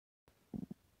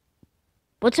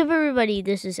What's up, everybody?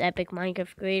 This is Epic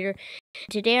Minecraft Creator.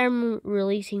 Today I'm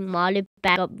releasing modded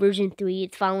backup version 3.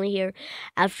 It's finally here.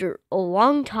 After a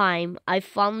long time, I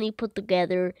finally put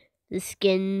together the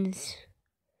skins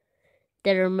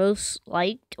that are most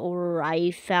liked or I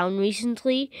found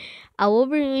recently. I will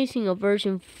be releasing a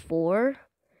version 4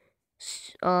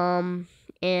 and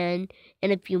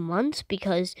in a few months,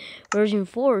 because version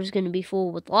 4 is going to be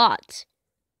full with lots.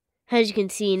 As you can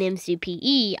see in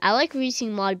MCPE, I like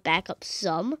releasing mod backup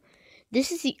some.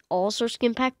 This is the All-Star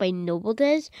skin pack by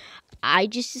NobleDez. I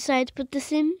just decided to put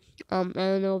this in. I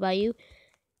don't know about you.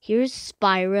 Here's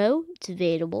Spyro. It's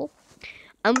available.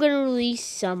 I'm going to release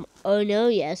some,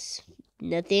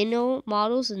 Nathaniel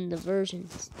models in the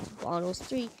versions. Models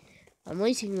 3. I'm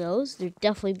releasing those. They're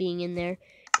definitely being in there.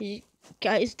 You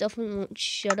guys definitely won't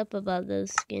shut up about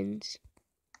those skins.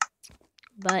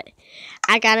 But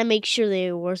I gotta make sure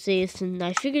they were safe, and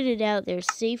I figured it out. They're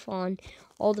safe on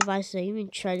all devices. I even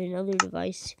tried another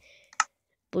device,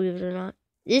 believe it or not.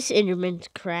 This Enderman's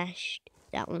crashed.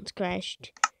 That one's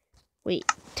crashed. Wait,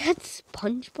 that's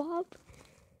SpongeBob?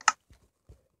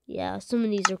 Yeah, some of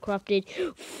these are corrupted.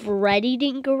 Freddy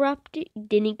didn't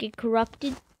get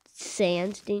corrupted.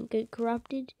 Sans didn't get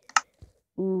corrupted.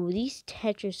 Ooh, these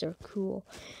Tetris are cool.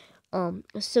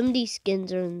 Some of these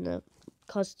skins are in the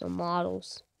custom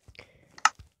models.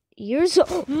 Here's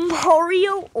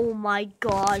Mario. Oh my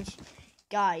gosh,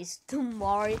 guys, the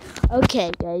Mario.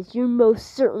 Okay, guys, you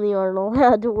most certainly aren't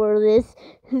allowed to wear this.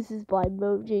 This is by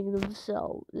Mojang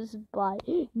themselves. This is by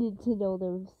Nintendo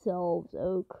themselves.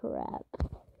 Oh crap,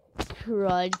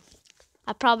 crud.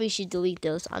 I probably should delete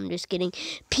those. I'm just kidding.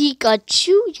 Pikachu.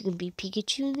 You can be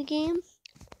Pikachu in the game.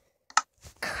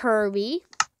 Kirby.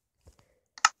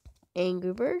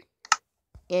 Angry Bird.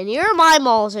 And here are my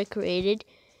models I created.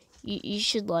 You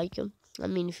should like them. I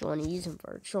mean, if you want to use them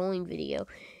for a trolling video.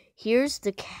 Here's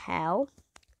the cow.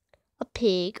 A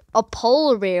pig. A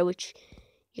polar bear, which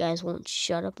you guys won't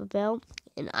shut up about.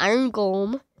 An iron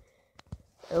golem.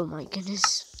 Oh my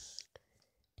goodness.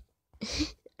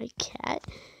 A cat.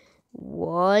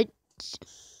 What?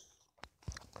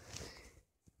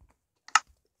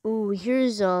 Ooh,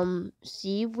 here's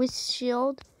Steve with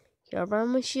shield.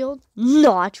 Herobrine with shield.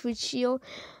 Notch with shield.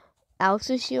 Alex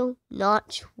with shield.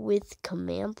 Notch with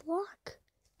command block.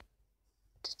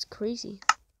 That's crazy.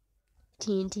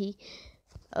 TNT.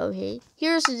 Okay,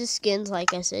 here's the skins,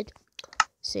 like I said.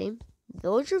 Same.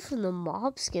 Villager from the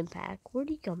mob skin pack. Where'd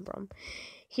he come from?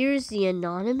 Here's the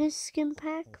anonymous skin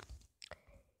pack.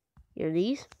 Here are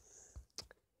these.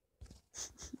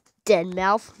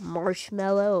 Deadmau5,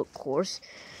 Marshmallow, of course.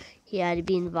 He had to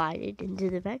be invited into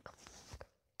the pack.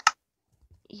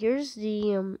 Here's the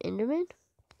Enderman.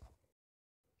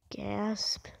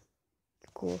 Gasp.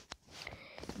 Cool.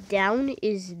 Down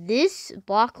is this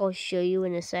block. I'll show you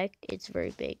in a sec. It's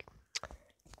very big.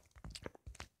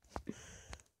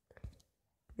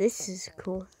 This is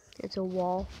cool. It's a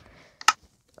wall.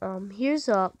 Here's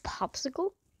a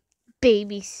popsicle.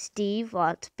 Baby Steve. Well,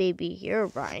 it's baby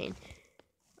Herobrine.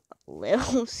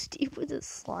 Little Steve with a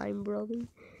slime brother.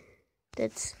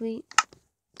 That's sweet.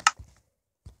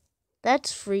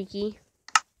 That's freaky.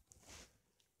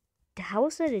 How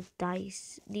is that a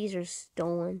dice? These are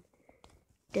stolen.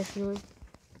 Definitely.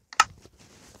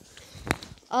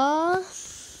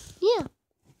 Yeah.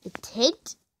 A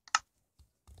tent.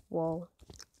 Whoa.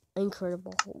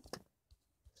 Incredible Hulk.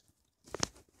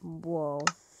 Whoa.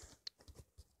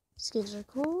 Skins are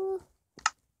cool.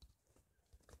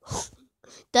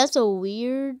 That's a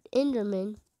weird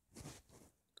Enderman.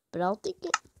 But I'll take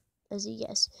it as a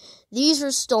yes. These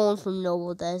were stolen from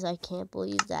NobleDez. I can't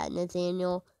believe that,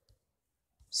 Nathaniel.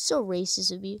 So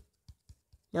racist of you.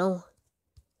 No.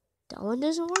 That one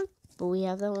doesn't work, but we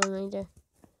have that one right there.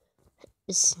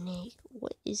 A snake.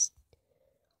 What is...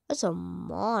 That's a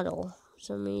model for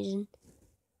some reason.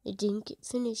 It didn't get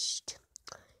finished.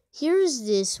 Here's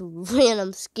this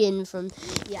random skin from...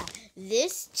 Yeah,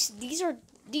 these are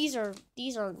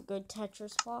good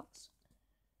Tetris blocks.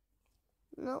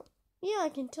 No. Yeah, I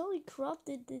can tell he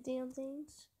corrupted the damn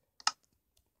things.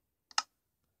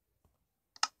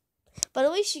 But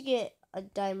at least you get a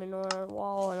diamond or a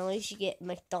wall, and at least you get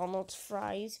McDonald's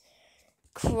fries.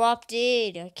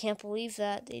 Corrupted. I can't believe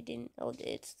that they didn't. Oh,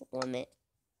 it's the limit.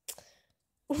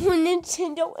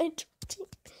 Nintendo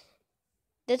Entertainment.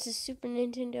 That's a Super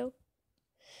Nintendo.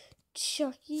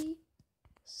 Chucky.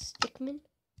 Stickman.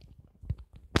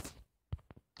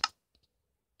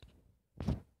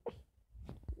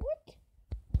 What?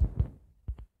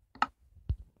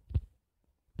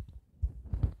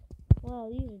 Wow,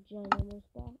 these are ginormous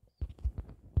blocks.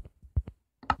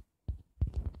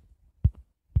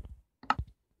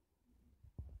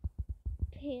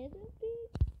 panda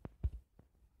big?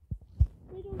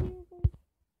 Little unicorn.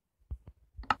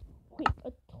 Wait,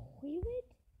 a toilet?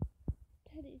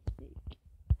 That is big.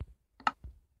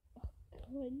 A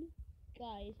gun?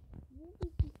 Guys, what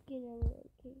was this skin ever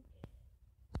okay?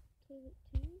 Toilet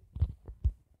too?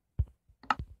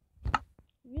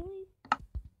 Really?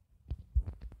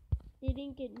 They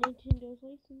didn't get Nintendo's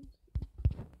license.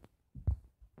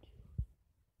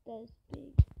 That's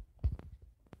big.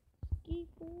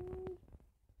 Skateboard.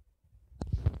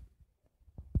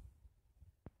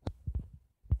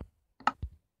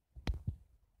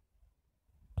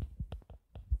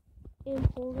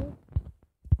 Importer.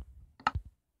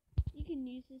 You can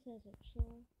use this as a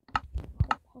chill.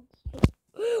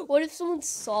 What if someone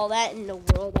saw that in the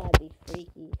world? That'd be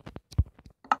freaky.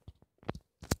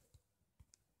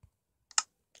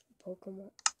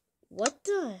 Pokemon. What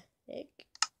the heck?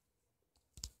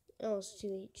 Oh, it's 2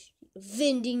 HD.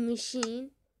 Vending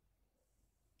machine.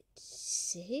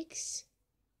 6?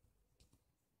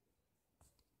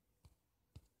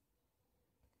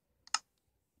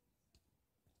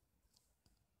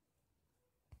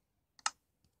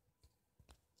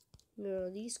 No,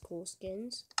 these cool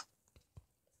skins.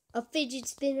 A fidget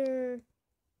spinner.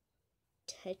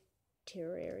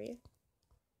 Terraria.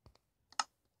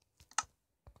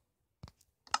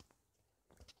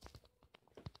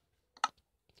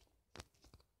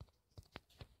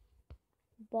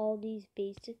 Baldi's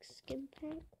basic skin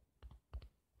pack.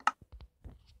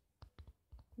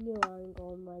 New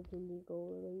ongoing Legend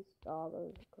Eagle release. All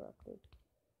those are corrupted.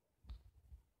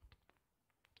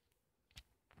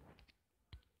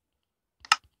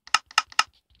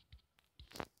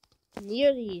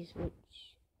 Near these,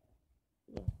 which,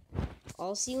 yeah.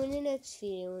 I'll see you in the next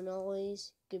video, and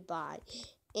always goodbye.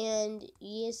 And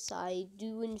yes, I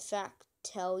do in fact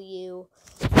tell you,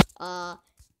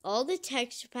 all the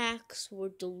texture packs were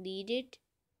deleted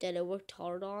that I worked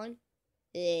hard on.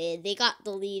 They got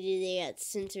deleted, they got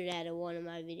censored out of one of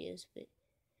my videos, but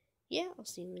yeah, I'll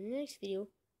see you in the next video.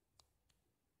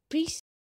 Peace.